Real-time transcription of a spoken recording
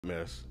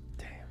mess.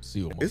 Damn.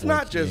 See what it's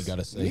not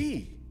just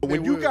me.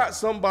 When you got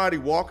somebody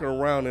walking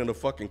around in a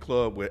fucking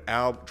club with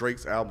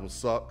Drake's album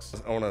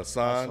Sucks on a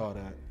sign, I saw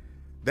that.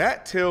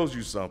 That tells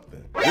you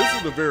something. This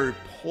is a very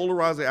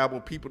polarizing album.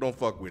 People don't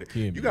fuck with it.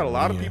 You got a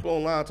lot of people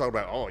online talking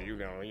about, oh, you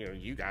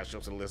guys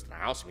should listen to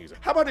house music.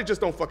 How about it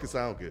just don't fucking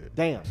sound good?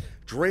 Damn.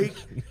 Drake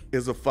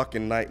is a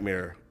fucking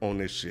nightmare on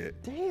this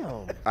shit.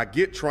 Damn. I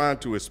get trying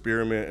to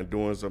experiment and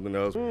doing something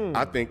else.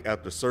 I think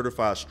after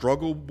Certified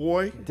Struggle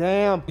Boy,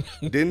 damn,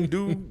 didn't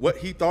do what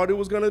he thought it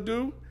was gonna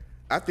do.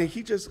 I think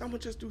I'm gonna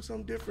just do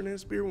something different and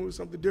experiment with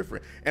something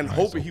different, and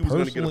hoping he was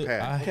gonna get a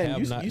pass. I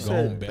have not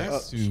gone back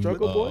to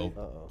Struggle Boy.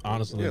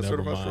 Honestly,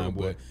 Nevermind,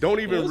 but don't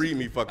even read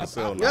me fucking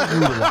sell now.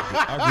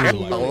 I really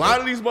like a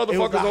lot of these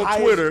motherfuckers on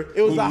Twitter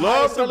who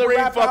love to bring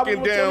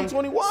fucking damn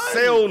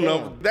sale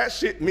number. That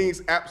shit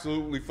means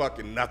absolutely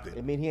fucking nothing.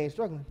 It means he ain't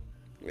struggling.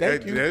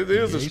 Thank you.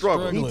 There is a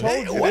struggle. He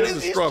told you. What is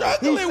a struggle?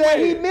 He said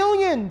he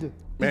millioned.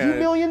 Did you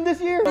million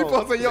this year?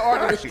 People say your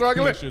artist is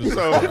struggling.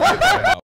 So.